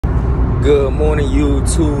Good morning,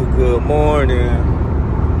 YouTube. Good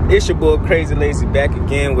morning. It's your boy Crazy Lazy back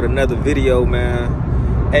again with another video,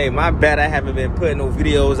 man. Hey, my bad I haven't been putting no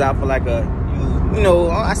videos out for like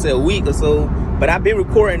I said a week or so. But I've been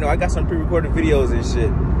recording though. I got some pre-recorded videos and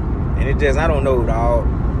shit. And it just, I don't know, dog.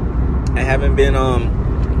 I haven't been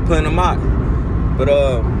putting them out. But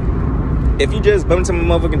if you just bump into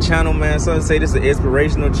my motherfucking channel, man, some say this is an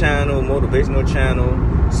inspirational channel, motivational channel,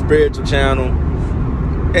 spiritual channel.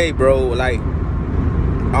 Hey, bro, like,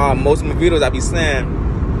 most of my videos I be saying,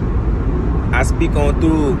 I speak on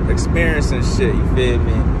through experience and shit, you feel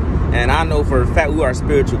me? And I know for a fact we are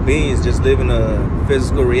spiritual beings just living a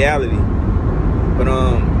physical reality. But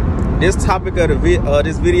this topic of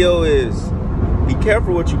this video is be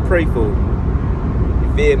careful what you pray for.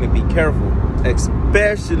 You feel me? Be careful.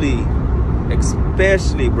 Especially,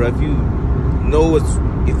 bro,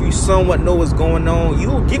 if you somewhat know what's going on, you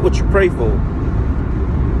will get what you pray for.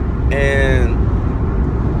 And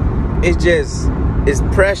it's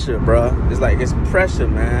pressure, bro. It's pressure,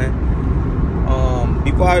 man.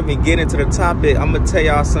 Before I even get into the topic, I'm gonna tell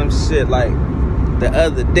y'all some shit. Like the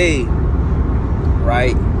other day,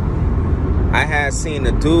 right, I had seen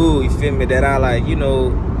a dude, you feel me, that I like,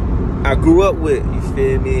 I grew up with, you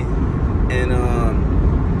feel me, and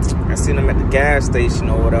I seen him at the gas station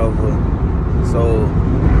or whatever. So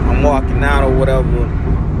I'm walking out or whatever,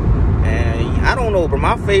 and I don't know, but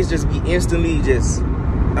my face just be instantly just,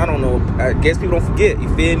 I don't know, I guess people don't forget, you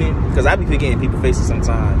feel me? Because I be forgetting people's faces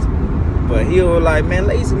sometimes. But he was like, man,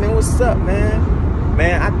 Lazy, man, what's up, man?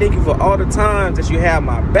 Man, I thank you for all the times that you have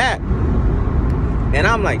my back. And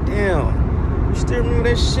I'm like, damn, you still remember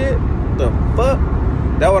that shit? The fuck?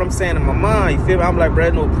 That's what I'm saying in my mind, you feel me? I'm like,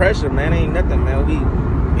 bro, no pressure, man. It ain't nothing, man.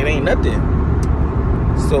 It ain't nothing.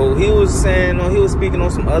 So he was saying, he was speaking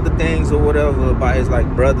on some other things or whatever about his like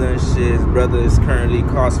brother and shit. His brother is currently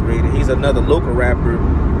incarcerated. He's another local rapper,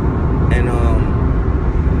 and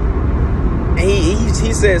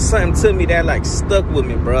he said something to me that like stuck with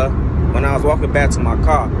me, bruh. When I was walking back to my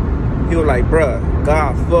car, he was like, bruh,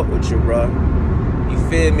 God fuck with you, bruh. You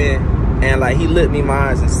feel me? And like he looked me in my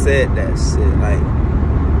eyes and said that shit. Like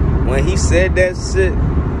when he said that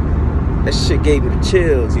shit gave me the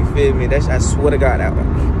chills. You feel me? I swear to God,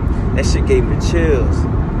 that shit gave me the chills.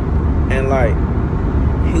 And like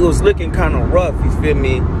he was looking kind of rough. You feel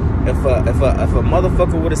me? If a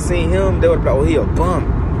motherfucker would have seen him, they would have been like, oh, he a bum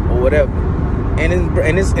or whatever. And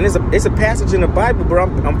it's a passage in the Bible, bro.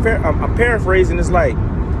 I'm paraphrasing. It's like,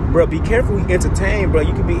 bro, be careful who you entertain, bro.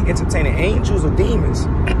 You could be entertaining angels or demons.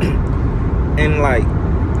 And like,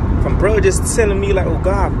 from bro just telling me like, oh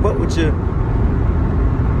God, fuck with you,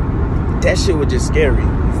 that shit was just scary.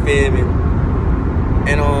 You feel me?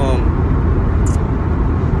 And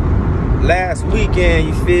last weekend,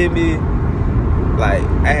 you feel me? Like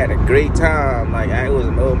I had a great time. Like I was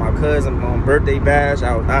with my cousin on birthday bash.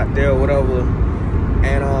 I was out there or whatever.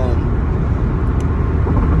 And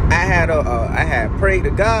I had prayed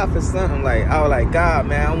to God for something. Like I was like, God,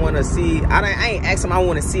 man, I want to see. I ain't asked him. I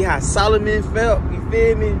want to see how Solomon felt. You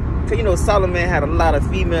feel me? Cause Solomon had a lot of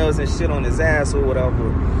females and shit on his ass or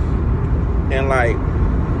whatever. And like,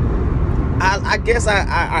 I guess I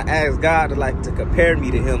asked God to compare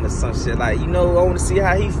me to him or some shit. Like, I want to see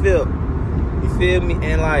how he felt. You feel me?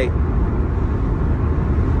 And like,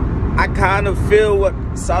 I kind of feel what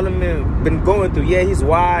Solomon been going through. Yeah, he's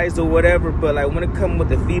wise or whatever, but like when it comes with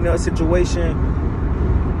the female situation,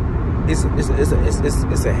 it's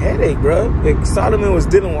a headache, bro. If Solomon was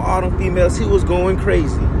dealing with all them females, he was going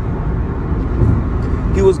crazy.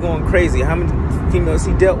 He was going crazy. How many females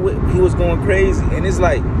he dealt with? He was going crazy. And it's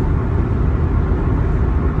like,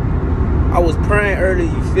 I was praying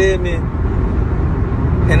earlier, you feel me?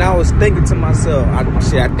 And I was thinking to myself, I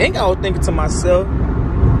think I was thinking to myself,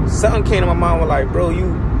 something came to my mind, was like, bro,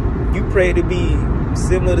 you pray to be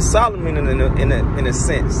similar to Solomon in a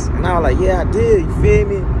sense. And I was like, yeah, I did, you feel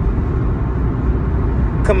me?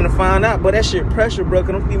 Coming to find out, but that shit pressure, bro,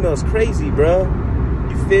 because them females crazy, bro.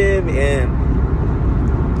 You feel me? And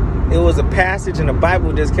it was a passage in the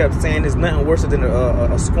Bible that just kept saying there's nothing worse than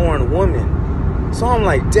a scorned woman. So I'm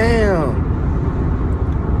like, damn.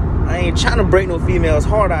 I ain't trying to break no females'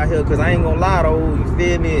 heart out here, because I ain't gonna lie though, you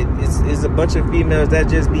feel me? It's a bunch of females that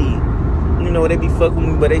just be, they be fucking with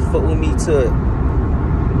me, but they fuck with me to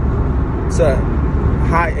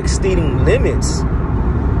high exceeding limits.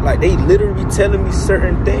 Like they literally telling me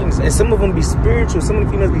certain things, and some of them be spiritual. Some of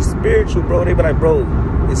the females be spiritual, bro. They be like, bro,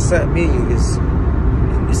 it's something in you. It's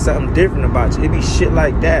something different about you. It be shit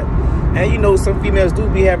like that. And some females do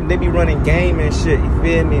they be running game and shit, you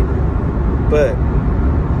feel me? But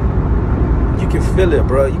you can feel it,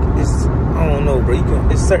 bro. It's, I don't know, bro.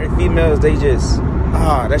 It's certain females, they just,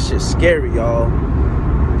 that shit's scary, y'all.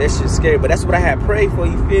 That shit's scary. But that's what I had prayed for,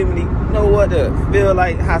 you feel me? You know what, to feel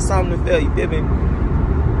like how something felt, you feel me?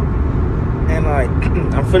 And like,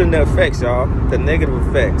 I'm feeling the effects, y'all. The negative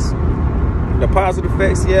effects. The positive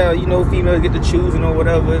effects, yeah, you know, females get to choosing or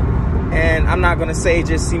whatever. And I'm not gonna say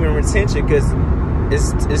just semen retention, because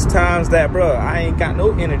it's times that, bro, I ain't got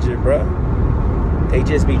no energy, bro. They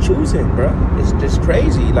just be choosing, bro. It's just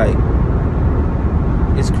crazy, like,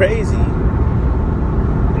 it's crazy.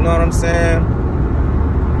 You know what I'm saying?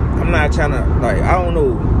 I'm not trying to, like, I don't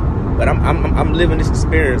know, but I'm living this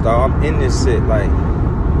experience, dog. I'm in this shit, like,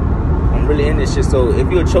 I'm really in this shit. So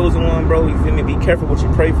if you're a chosen one, bro, you feel me? Be careful what you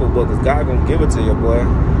pray for, bro, because God gonna give it to you, boy.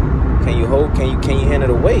 Can you hold? Can you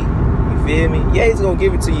handle the weight? You feel me? Yeah, he's gonna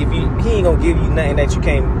give it to you. He ain't gonna give you nothing that you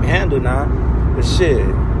can't handle now. But shit,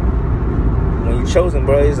 when you're chosen,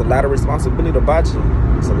 bro, there's a lot of responsibility about you.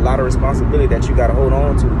 It's a lot of responsibility that you gotta hold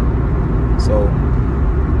on to. So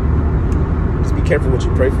just be careful what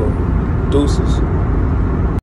you pray for. Deuces.